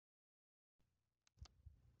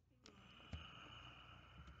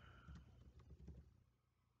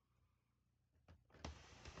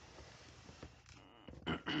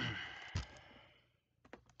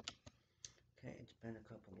been a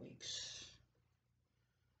couple weeks.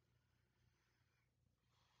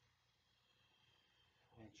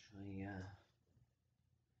 Actually, yeah,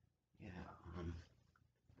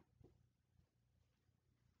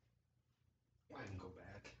 I can go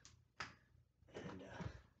back and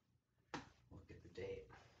look at the date.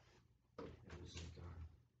 It was like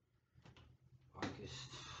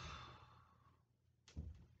August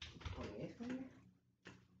 28th, maybe?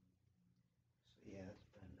 So yeah, it's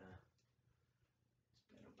been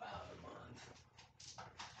about a month.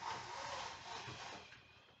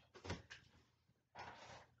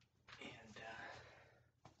 And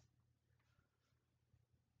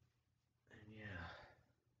yeah,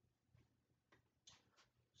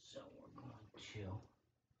 so we're going to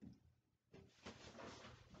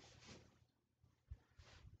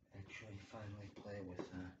actually finally play with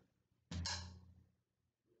the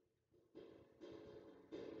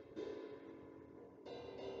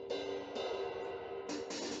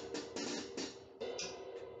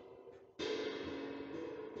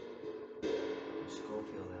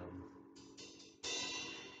Schofield album.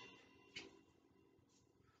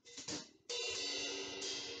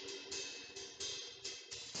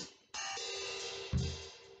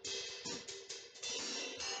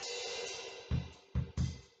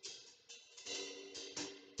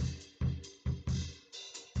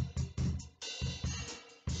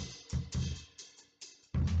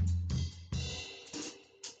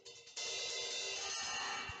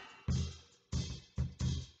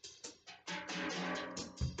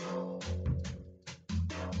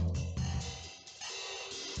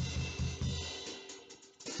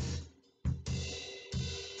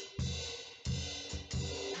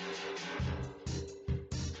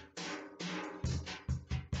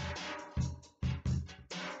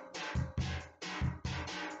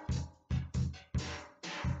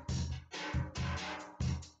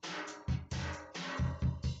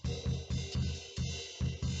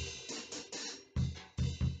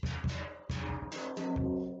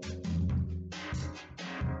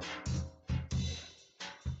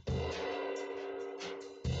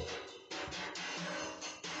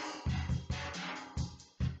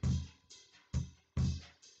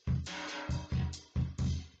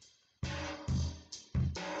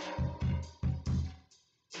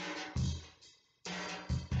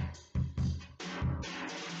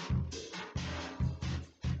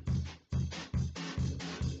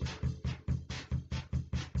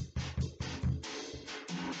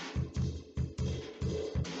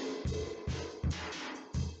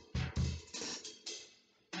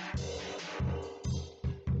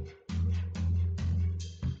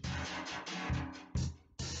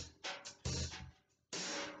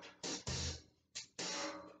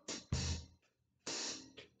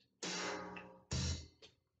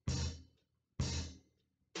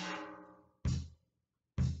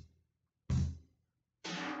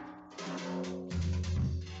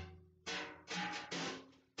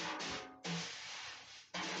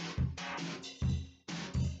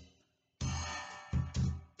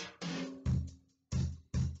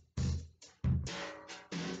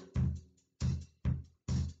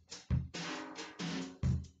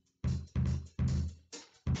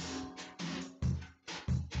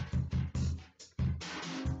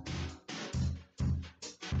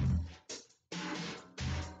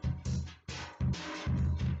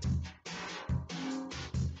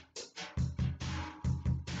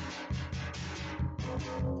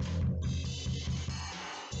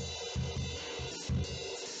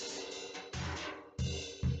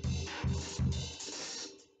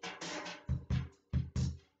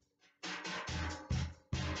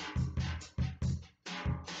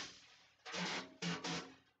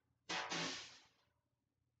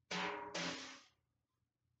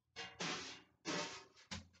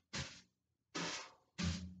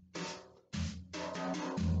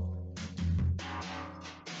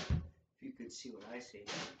 If you could see what I see.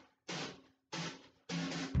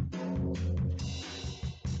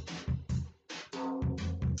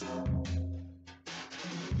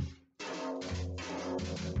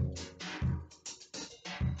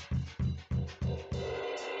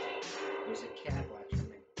 There's a cat watching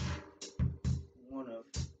me. One of.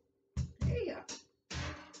 Hey ya!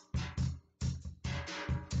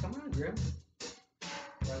 Come on, Grim.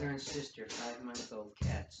 Brother and sister, 5-month-old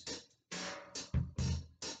cats.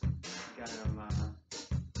 Got them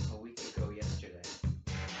a week ago yesterday.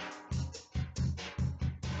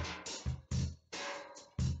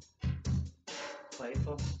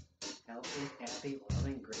 Playful, healthy, happy,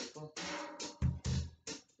 loving, grateful.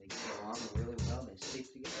 They get along really well. They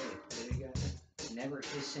sleep together. They play together. Never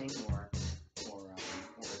hissing or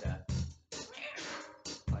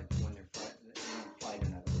like when they're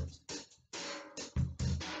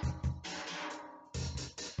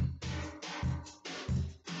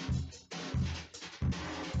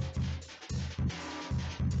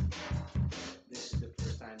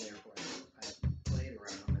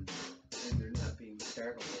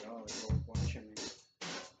startled at all. They're both watching me.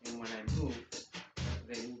 And when I move,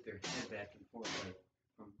 they move their head back and forth like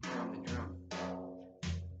from the drum.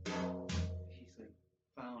 She's like,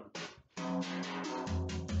 found him.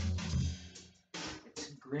 It's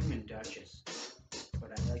Grim and Duchess, but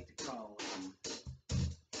I like to call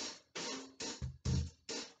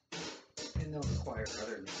and they'll acquire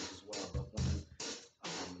other names as well, but one,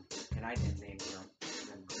 and I didn't name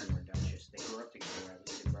them Grim or Duchess. They grew up together,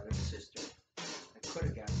 obviously, brother and sister. I could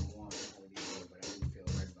have gotten one or the other, but I didn't feel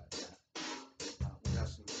right about that. What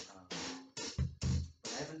else? But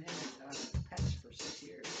I haven't had pets for 6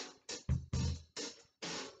 years.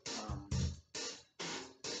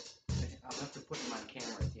 I'll have to put them on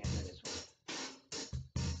camera at the end of this one.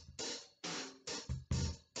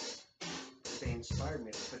 They inspired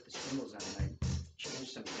me to put the cymbals on. I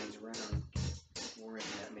changed some things around, worrying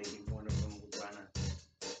that maybe one of them would want to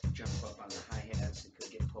jump up on the hi-hats and could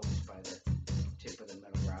get poked by the tip of the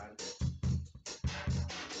metal rod.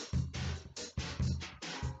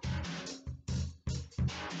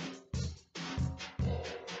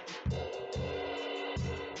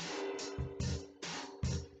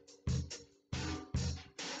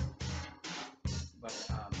 But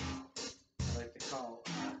I like to call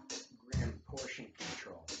Grim portion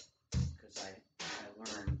control, because I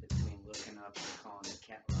learned between looking up and calling the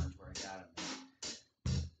cat runs where I got him.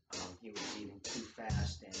 He was eating too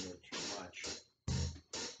fast and or too much.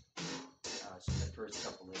 So the first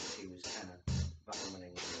couple of days he was kind of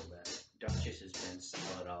vomiting a little bit. Duchess has been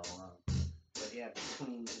solid all along. But yeah,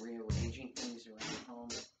 between rearranging things around home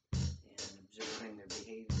and observing their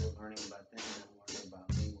behavior, learning about them and learning about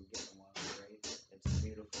me, we're getting along great. It's a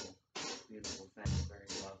beautiful, beautiful thing. Very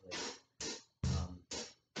lovely. So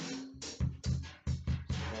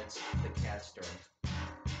that's the cat story.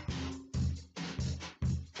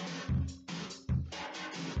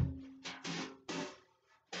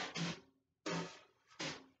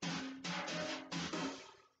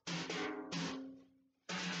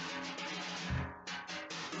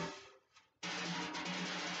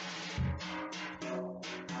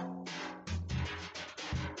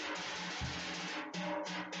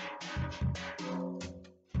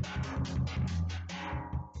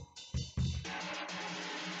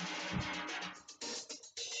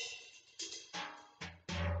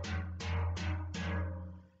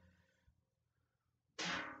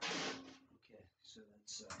 So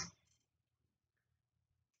that's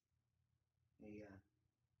yeah.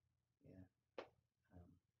 Here,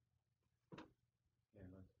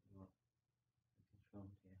 look, I can show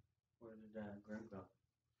them to you. Where did Grim go?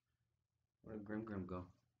 Where did Grim go?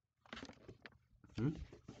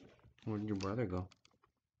 Where did your brother go?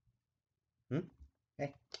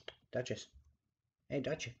 Hey, Duchess. Hey,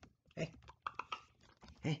 Duchess. Hey.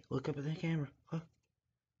 Hey, look up at the camera. Look.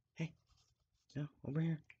 Hey. No, over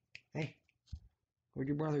here. Hey. Where'd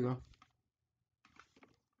your brother go?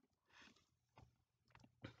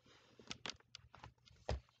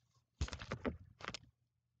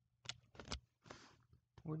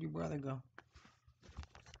 Where'd your brother go?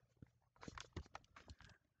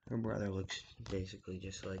 Her brother looks basically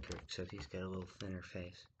just like her, except he's got a little thinner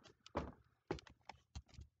face.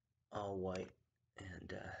 All white.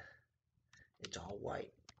 And, it's all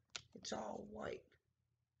white. It's all white.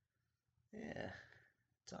 Yeah,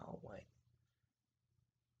 it's all white.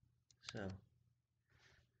 So,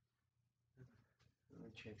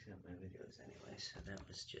 everyone checks out my videos anyway, so that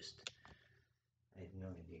was just, I had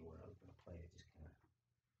no idea what I was going to play, it just kind of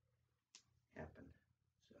happened.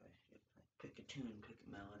 So I pick a tune, pick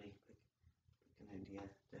a melody, pick an idea,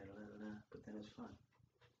 da-da-da-da-da, but then it's fun.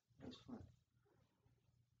 It was fun.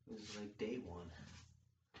 It was like day one,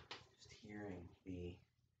 just hearing the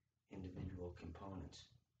individual components.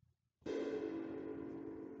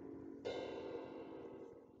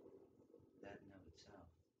 That in of itself.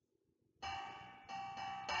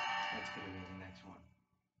 That's going to be the next one,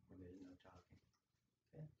 where there's no talking.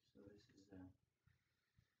 Okay, so this is September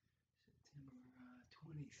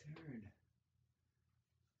 23rd,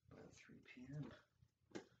 about 3 p.m.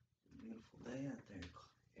 Beautiful day out there.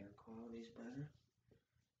 Air quality's better.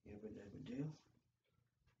 Yabba dabba do.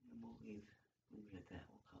 And we'll leave it at that.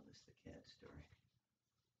 We'll call this the cat story.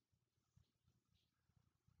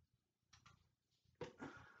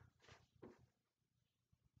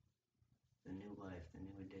 The new life, the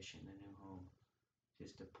new addition, the new home.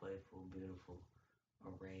 Just a playful, beautiful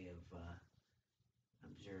array of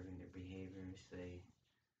observing their behaviors. They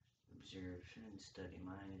observe and study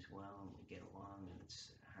mine as well, and we get along, and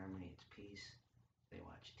it's harmony, it's peace. They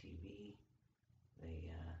watch TV.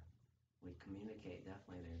 We communicate.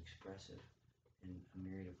 Definitely, they're expressive in a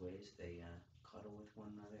myriad of ways. They cuddle with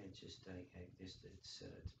one another. It's just admittedly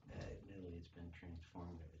it's been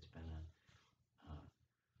transformative. It's been a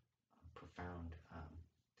profound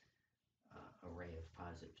array of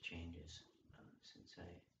positive changes since I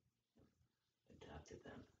adopted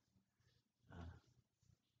them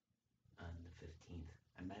on the 15th.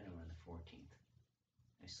 I met him on the 14th.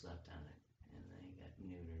 I slept on it, and they got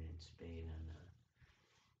neutered and spayed on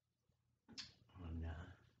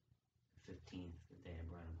 15th, the day I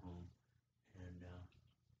brought him home, and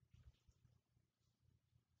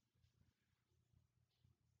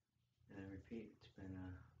I repeat, it's been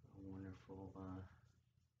a wonderful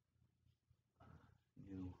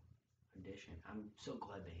new addition. I'm so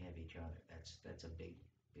glad they have each other. That's a big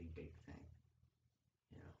thing,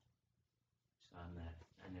 you know. So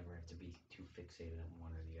I never have to be too fixated on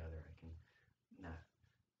one or the other. I can not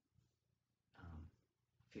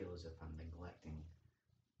feel as if I'm neglecting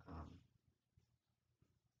um,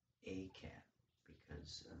 a cat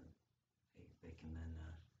because they can then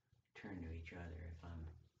turn to each other if I'm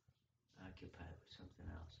occupied with something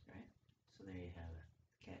else, right? So there you have it,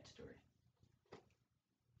 the cat story.